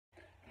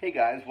Hey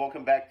guys,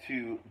 welcome back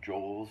to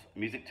Joel's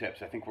Music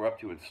Tips. I think we're up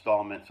to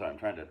installment, so I'm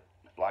trying to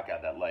block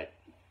out that light.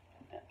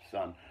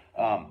 Sun.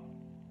 I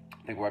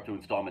think we're up to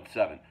installment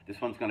 7. This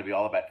one's going to be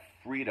all about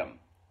freedom,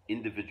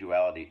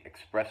 individuality,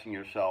 expressing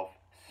yourself,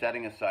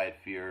 setting aside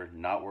fear,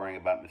 not worrying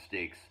about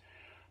mistakes,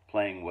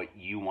 playing what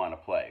you want to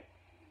play,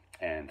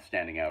 and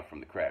standing out from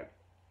the crowd.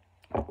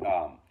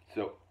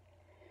 So,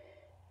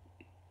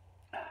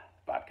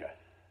 vodka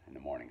in the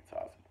morning, it's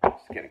awesome.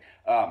 Just kidding.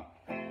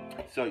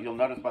 So you'll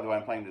notice, by the way,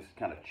 I'm playing this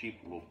kind of cheap,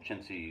 little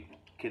chintzy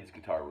kid's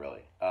guitar,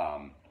 really.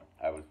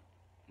 I was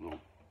a little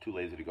too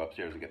lazy to go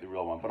upstairs and get the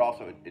real one, but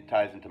also it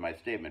ties into my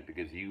statement,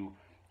 because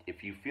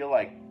if you feel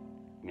like,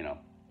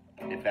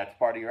 if that's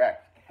part of your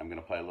act, I'm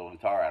going to play a little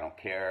guitar, I don't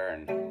care,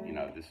 and,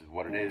 this is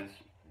what it is,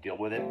 deal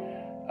with it.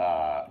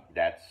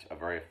 That's a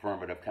very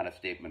affirmative kind of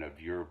statement of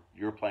you're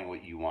playing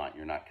what you want,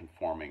 you're not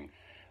conforming.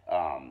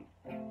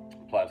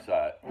 Plus,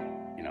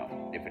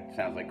 if it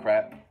sounds like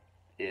crap,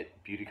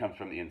 beauty comes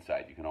from the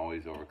inside. You can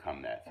always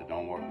overcome that. So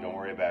don't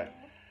worry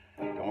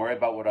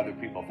about what other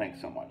people think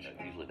so much.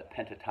 Usually the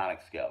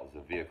pentatonic scale is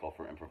a vehicle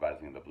for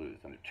improvising in the blues,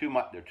 and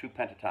there are two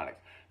pentatonics.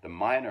 The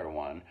minor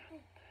one,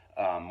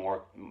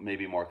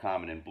 maybe more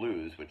common in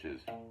blues, which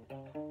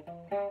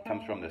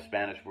comes from the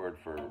Spanish word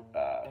for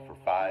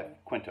 5,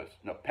 quintos.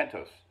 No,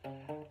 pentos.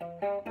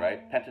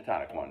 Right?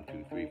 Pentatonic. 1,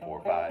 2, 3,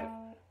 4, 5.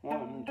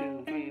 1,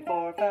 2, 3,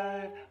 4,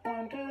 5.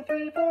 1, 2,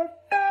 3, 4,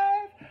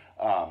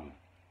 5.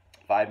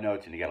 5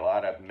 notes, and you get a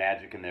lot of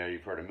magic in there.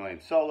 You've heard a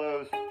million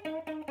solos.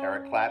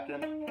 Eric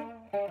Clapton.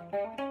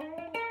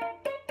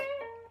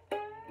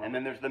 And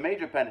then there's the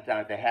major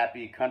pentatonic, the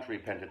happy country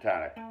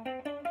pentatonic.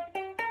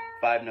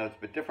 5 notes,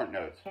 but different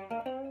notes.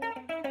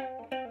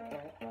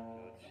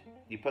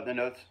 You put the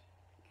notes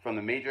from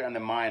the major and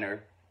the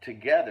minor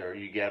together,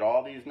 you get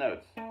all these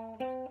notes.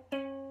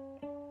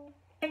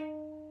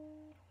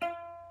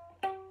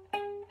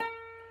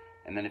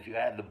 And then if you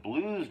add the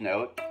blues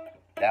note,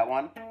 that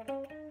one,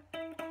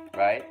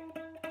 right?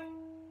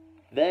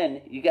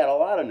 Then you get a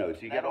lot of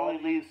notes. You get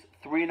only leaves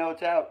 3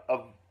 notes out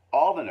of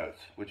all the notes,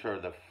 which are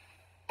the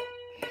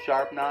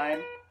sharp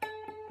 9,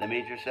 the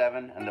major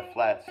 7, and the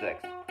flat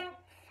 6.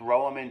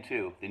 Throw them in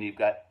 2. Then you've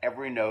got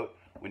every note.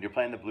 When you're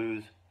playing the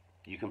blues,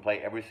 you can play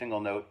every single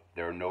note.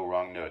 There are no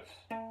wrong notes.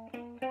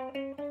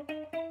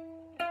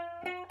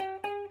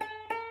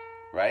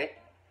 Right?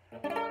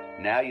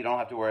 Now you don't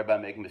have to worry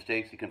about making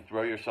mistakes. You can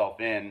throw yourself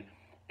in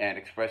and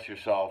express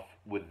yourself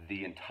with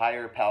the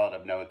entire palette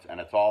of notes, and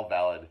it's all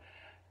valid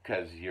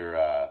because you're,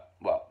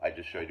 I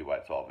just showed you why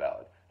it's all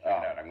valid.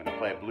 I'm going to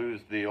play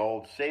blues the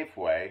old safe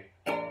way.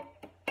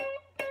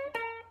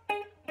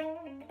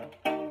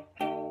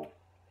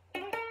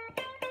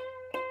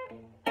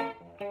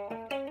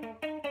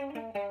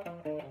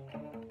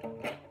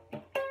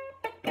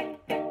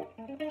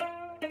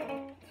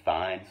 It's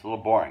fine. It's a little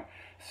boring.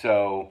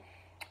 So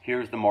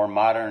here's the more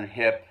modern,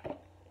 hip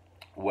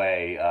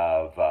way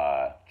of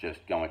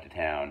just going to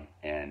town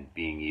and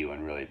being you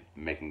and really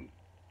making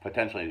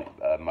potentially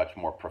a much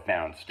more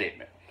profound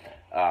statement.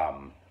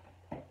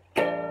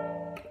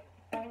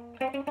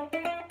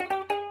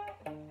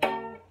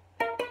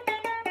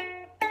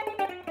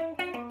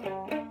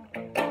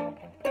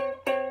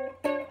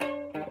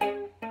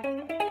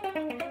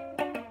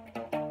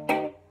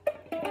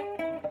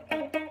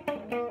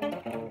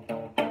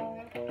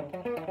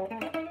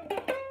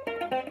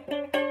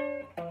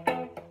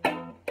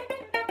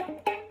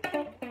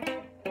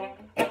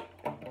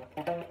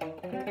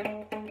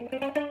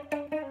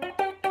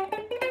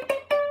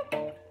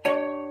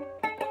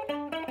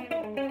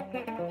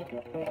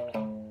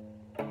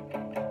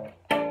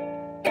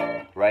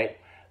 Right?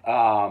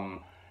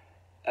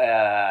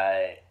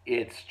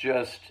 It's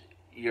just,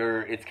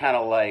 it's kind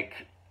of like,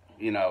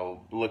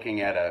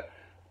 looking at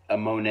a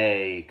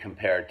Monet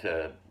compared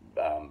to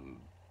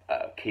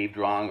cave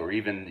drawing, or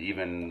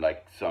even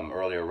like some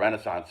earlier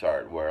Renaissance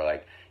art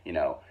where,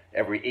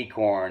 every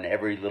acorn,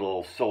 every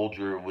little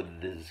soldier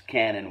with his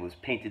cannon was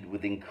painted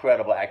with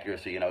incredible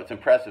accuracy. It's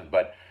impressive,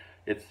 but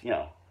it's,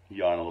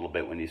 yawn a little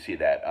bit when you see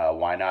that.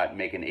 Why not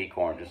make an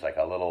acorn just like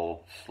a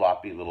little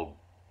sloppy little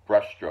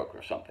brush stroke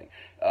or something?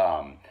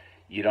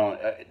 You don't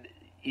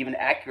even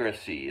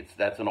accuracy.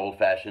 That's an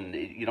old-fashioned.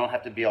 You don't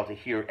have to be able to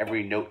hear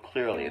every note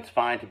clearly. It's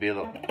fine to be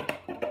able to,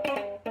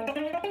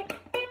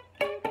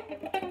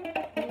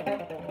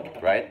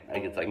 right?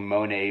 Like it's like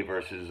Monet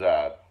versus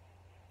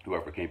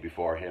whoever came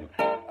before him.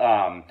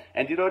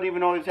 And you don't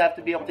even always have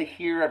to be able to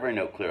hear every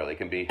note clearly. It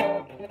can be.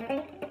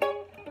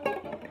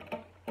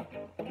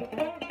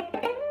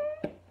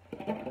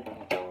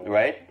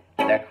 Right?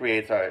 That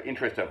creates our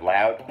interest of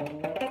loud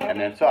and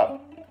then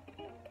soft.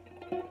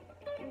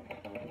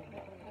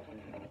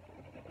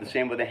 The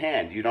same with the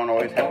hand. You don't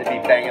always have to be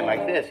banging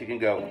like this. You can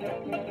go,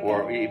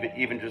 or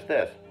even just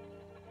this.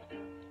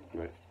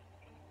 Right.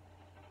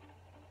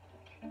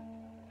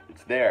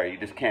 It's there. You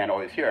just can't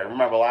always hear it.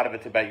 Remember, a lot of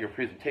it's about your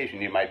presentation.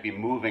 You might be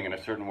moving in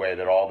a certain way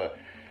that all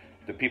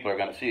the people are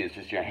going to see. It's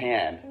just your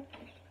hand,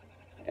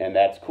 and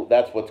that's cool.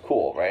 That's what's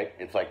cool, right?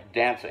 It's like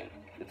dancing.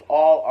 It's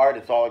all art,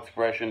 it's all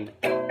expression,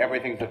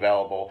 everything's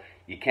available.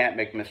 You can't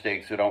make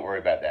mistakes, so don't worry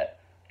about that.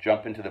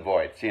 Jump into the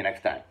void. See you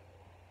next time.